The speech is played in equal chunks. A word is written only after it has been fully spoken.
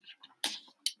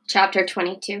Chapter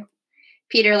 22.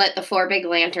 Peter lit the 4 big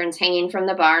lanterns hanging from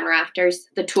the barn rafters.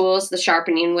 The tools, the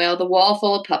sharpening wheel, the wall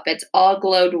full of puppets, all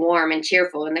glowed warm and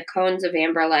cheerful in the cones of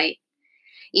amber light.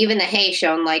 Even the hay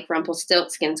shone like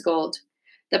Rumpelstiltskin's gold.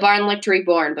 The barn looked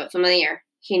reborn, but familiar.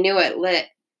 He knew it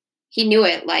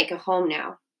like a home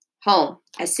now. Home.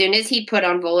 As soon as he'd put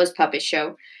on Vola's puppet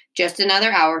show, just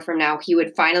another hour from now, he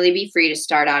would finally be free to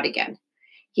start out again.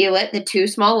 He lit the 2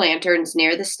 small lanterns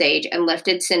near the stage and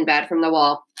lifted Sinbad from the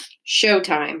wall.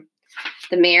 Showtime.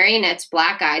 The marionette's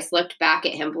black eyes looked back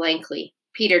at him blankly.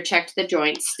 Peter checked the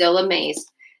joints, still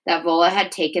amazed that Vola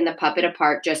had taken the puppet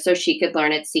apart just so she could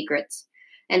learn its secrets.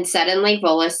 And suddenly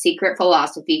Vola's secret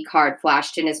philosophy card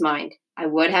flashed in his mind. I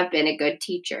would have been a good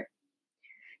teacher.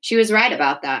 She was right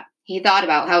about that. He thought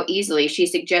about how easily she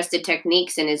suggested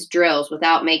techniques in his drills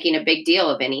without making a big deal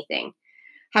of anything.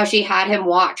 How she had him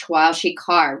watch while she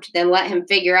carved, then let him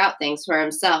figure out things for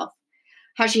himself.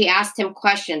 How she asked him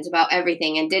questions about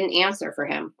everything and didn't answer for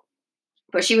him.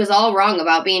 But she was all wrong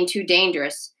about being too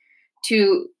dangerous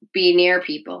to be near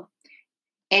people.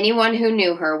 Anyone who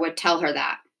knew her would tell her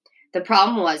that. The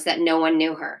problem was that no one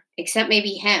knew her, except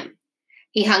maybe him.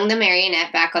 He hung the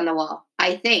marionette back on the wall.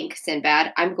 I think,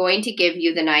 Sinbad, I'm going to give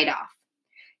you the night off.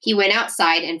 He went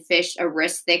outside and fished a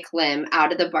wrist-thick limb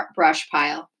out of the brush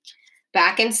pile.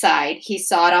 Back inside, he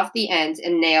sawed off the ends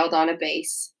and nailed on a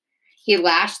base. He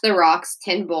lashed the rock's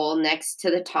tin bowl next to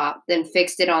the top, then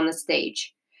fixed it on the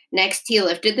stage. Next, he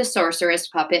lifted the sorceress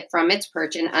puppet from its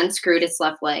perch and unscrewed its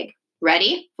left leg.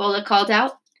 Ready? Vola called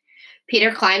out.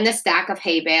 Peter climbed the stack of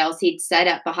hay bales he'd set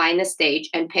up behind the stage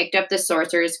and picked up the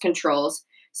sorcerer's controls,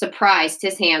 surprised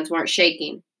his hands weren't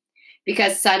shaking.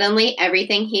 Because suddenly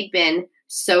everything he'd been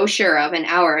so sure of an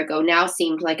hour ago now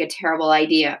seemed like a terrible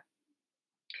idea.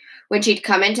 When she'd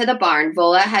come into the barn,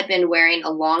 Vola had been wearing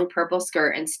a long purple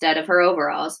skirt instead of her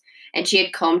overalls, and she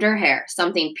had combed her hair,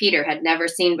 something Peter had never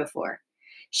seen before.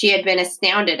 She had been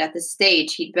astounded at the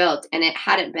stage he'd built, and it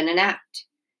hadn't been an act.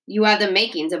 You have the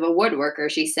makings of a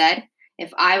woodworker, she said.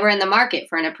 If I were in the market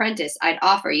for an apprentice, I'd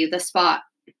offer you the spot.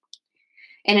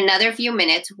 In another few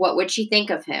minutes, what would she think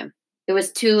of him? It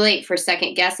was too late for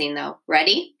second guessing, though.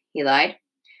 Ready? He lied.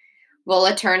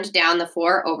 Vola turned down the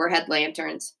 4 overhead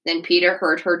lanterns. Then Peter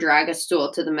heard her drag a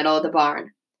stool to the middle of the barn.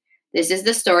 This is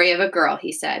the story of a girl,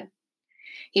 he said.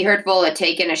 He heard Vola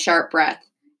take in a sharp breath,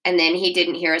 and then he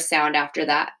didn't hear a sound after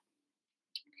that.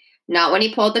 Not when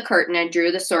he pulled the curtain and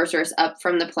drew the sorceress up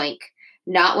from the plank.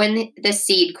 Not when the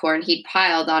seed corn he'd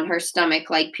piled on her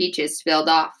stomach like peaches spilled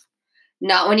off.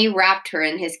 Not when he wrapped her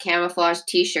in his camouflage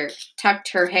t-shirt, tucked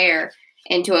her hair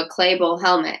into a clay bowl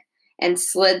helmet, and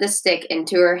slid the stick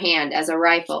into her hand as a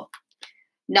rifle.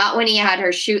 Not when he had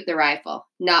her shoot the rifle.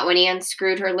 Not when he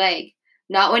unscrewed her leg.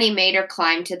 Not when he made her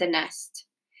climb to the nest.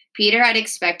 Peter had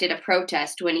expected a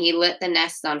protest when he lit the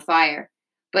nest on fire.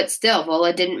 But still,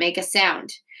 Vola didn't make a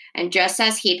sound. And just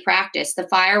as he'd practiced, the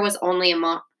fire was only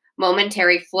a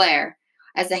momentary flare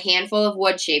as a handful of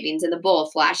wood shavings in the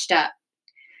bowl flashed up.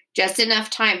 Just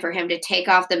enough time for him to take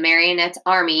off the marionette's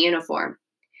army uniform.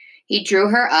 He drew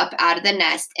her up out of the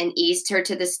nest and eased her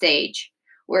to the stage,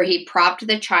 where he propped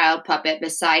the child puppet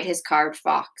beside his carved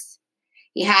fox.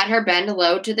 He had her bend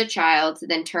low to the child,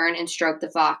 then turn and stroke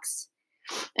the fox.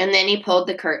 And then he pulled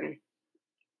the curtain.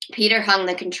 Peter hung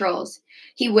the controls.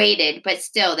 He waited, but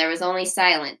still there was only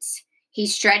silence. He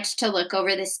stretched to look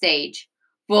over the stage.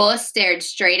 Vola stared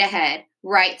straight ahead,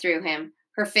 right through him,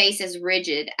 her face as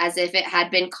rigid as if it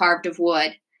had been carved of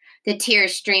wood. The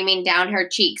tears streaming down her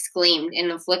cheeks gleamed in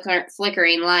the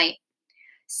flickering light.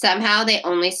 Somehow they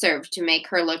only served to make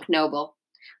her look noble.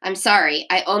 I'm sorry,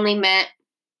 I only meant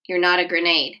you're not a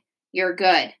grenade. You're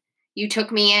good. You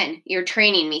took me in. You're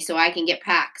training me so I can get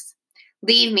Pax.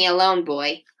 Leave me alone,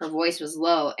 boy. Her voice was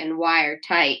low and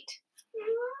wire-tight.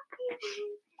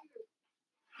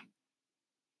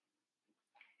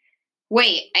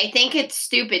 Wait, I think it's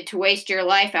stupid to waste your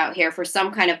life out here for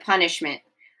some kind of punishment.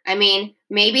 I mean,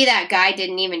 maybe that guy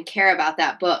didn't even care about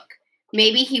that book.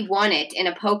 Maybe he won it in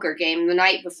a poker game the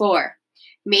night before.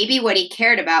 Maybe what he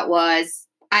cared about was,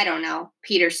 I don't know,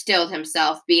 Peter stilled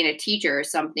himself, being a teacher or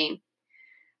something.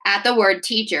 At the word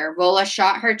teacher, Vola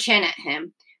shot her chin at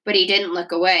him, but he didn't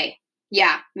look away.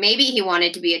 Yeah, maybe he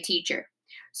wanted to be a teacher.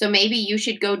 So maybe you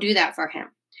should go do that for him.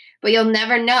 But you'll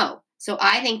never know. So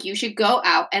I think you should go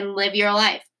out and live your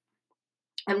life.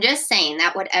 I'm just saying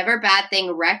that whatever bad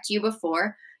thing wrecked you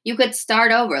before, you could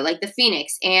start over like the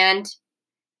Phoenix and...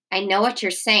 I know what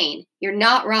you're saying. You're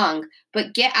not wrong,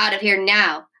 but get out of here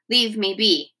now. Leave me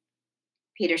be.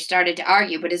 Peter started to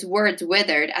argue, but his words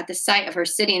withered at the sight of her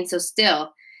sitting so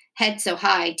still, head so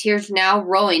high, tears now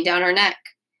rolling down her neck.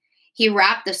 He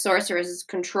rapped the sorceress's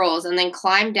controls and then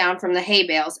climbed down from the hay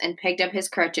bales and picked up his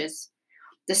crutches.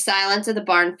 The silence of the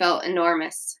barn felt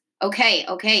enormous.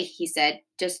 Okay, he said,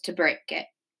 just to break it.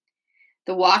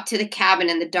 The walk to the cabin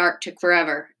in the dark took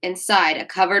forever. Inside, a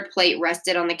covered plate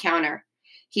rested on the counter.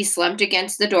 He slumped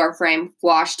against the doorframe,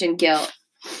 washed in guilt.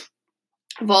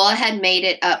 Vola had made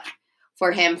it up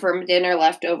for him from dinner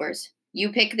leftovers.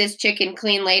 You pick this chicken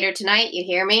clean later tonight, you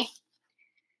hear me?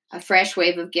 A fresh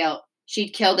wave of guilt. She'd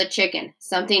killed a chicken,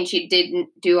 something she didn't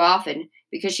do often,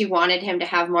 because she wanted him to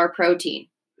have more protein.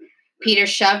 Peter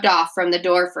shoved off from the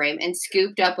doorframe and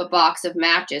scooped up a box of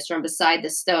matches from beside the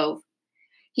stove.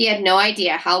 He had no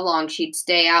idea how long she'd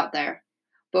stay out there,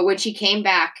 but when she came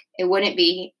back, it wouldn't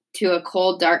be to a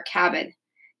cold, dark cabin.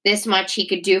 This much he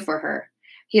could do for her.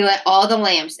 He lit all the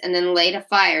lamps and then laid a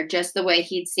fire just the way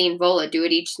he'd seen Vola do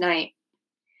it each night.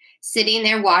 Sitting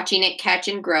there watching it catch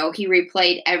and grow, he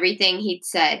replayed everything he'd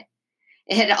said.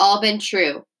 It had all been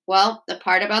true. Well, the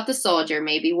part about the soldier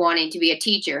maybe wanting to be a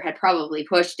teacher had probably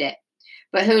pushed it.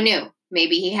 But who knew?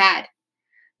 Maybe he had.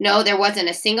 No, there wasn't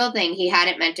a single thing he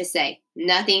hadn't meant to say.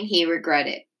 Nothing he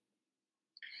regretted.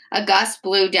 A gust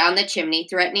blew down the chimney,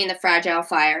 threatening the fragile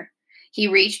fire. He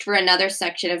reached for another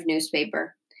section of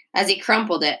newspaper. As he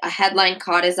crumpled it, a headline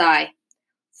caught his eye.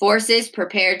 Forces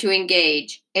prepare to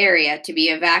engage. Area to be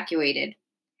evacuated.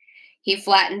 He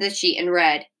flattened the sheet and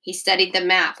read. He studied the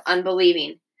map,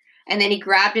 unbelieving. And then he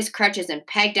grabbed his crutches and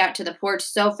pegged out to the porch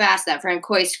so fast that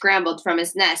Francois scrambled from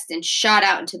his nest and shot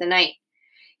out into the night.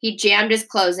 He jammed his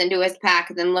clothes into his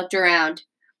pack, then looked around.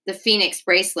 The phoenix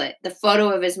bracelet, the photo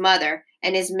of his mother,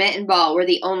 and his mitt and ball were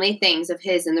the only things of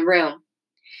his in the room.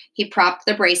 He propped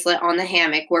the bracelet on the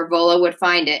hammock where Vola would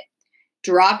find it,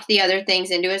 dropped the other things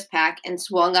into his pack, and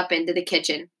swung up into the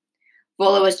kitchen.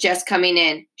 Vola was just coming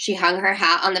in. She hung her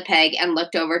hat on the peg and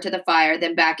looked over to the fire,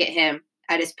 then back at him,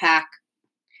 at his pack.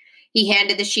 He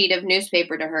handed the sheet of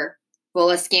newspaper to her.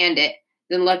 Vola scanned it,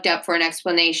 then looked up for an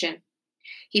explanation.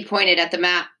 He pointed at the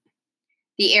map.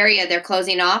 The area they're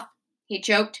closing off, he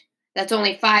choked. That's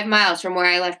only 5 miles from where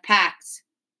I left Pax.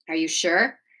 Are you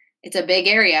sure? It's a big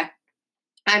area.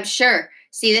 I'm sure.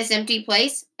 See this empty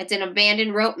place? It's an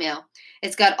abandoned rope mill.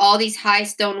 It's got all these high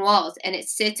stone walls, and it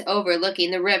sits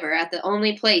overlooking the river at the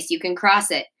only place you can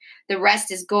cross it. The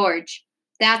rest is gorge.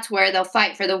 That's where they'll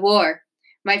fight for the war.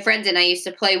 My friends and I used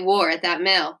to play war at that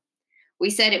mill. We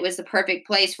said it was the perfect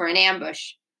place for an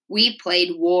ambush. We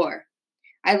played war.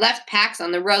 I left Pax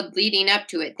on the road leading up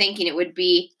to it, thinking it would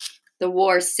be the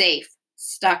war safe,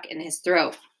 stuck in his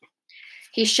throat.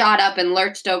 He shot up and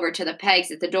lurched over to the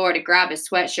pegs at the door to grab his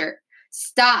sweatshirt.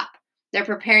 Stop! They're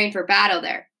preparing for battle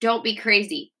there. Don't be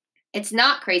crazy. It's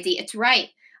not crazy. It's right.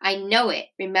 I know it.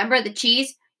 Remember the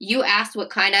cheese? You asked what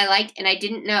kind I liked, and I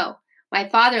didn't know. My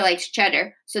father likes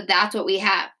cheddar, so that's what we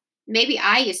have. Maybe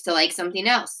I used to like something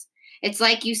else. It's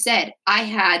like you said, I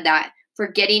had that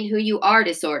forgetting who you are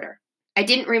disorder. I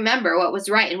didn't remember what was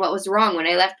right and what was wrong when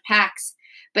I left Pax,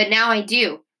 but now I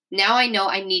do. Now I know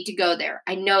I need to go there.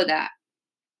 I know that.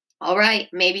 All right,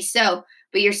 maybe so,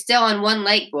 but you're still on one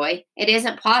leg, boy. It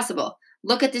isn't possible.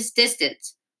 Look at this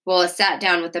distance. Vola sat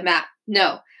down with the map.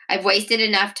 No, I've wasted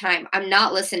enough time. I'm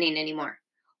not listening anymore.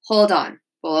 Hold on.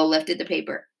 Vola lifted the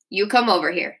paper. You come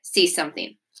over here. See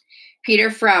something.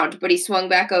 Peter frowned, but he swung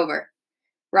back over.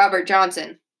 Robert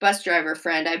Johnson, bus driver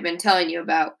friend I've been telling you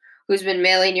about, who's been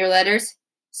mailing your letters.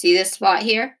 See this spot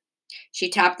here? She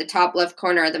tapped the top left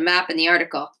corner of the map in the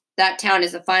article. That town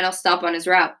is the final stop on his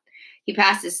route. He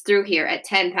passes through here at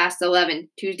 10 past 11,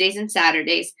 Tuesdays and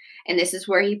Saturdays, and this is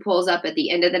where he pulls up at the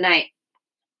end of the night.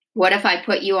 What if I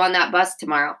put you on that bus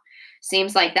tomorrow?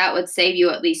 Seems like that would save you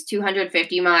at least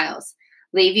 250 miles.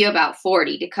 Leave you about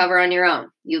 40 to cover on your own.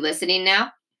 You listening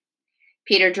now?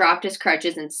 Peter dropped his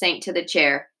crutches and sank to the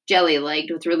chair,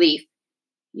 jelly-legged with relief.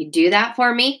 You do that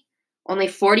for me? Only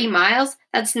 40 miles?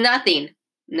 That's nothing.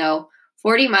 No,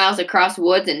 40 miles across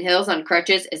woods and hills on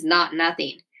crutches is not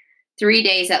nothing. 3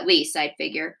 days at least, I'd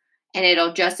figure, and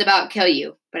it'll just about kill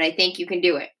you, but I think you can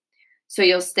do it. So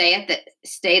you'll stay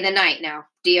the night now.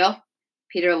 Deal?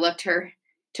 Peter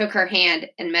took her hand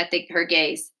and met her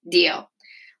gaze. Deal.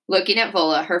 Looking at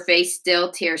Vola, her face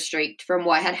still tear-streaked from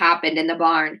what had happened in the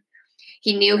barn.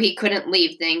 He knew he couldn't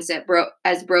leave things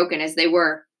as broken as they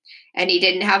were, and he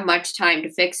didn't have much time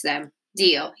to fix them.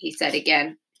 Deal, he said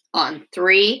again, on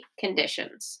 3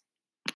 conditions.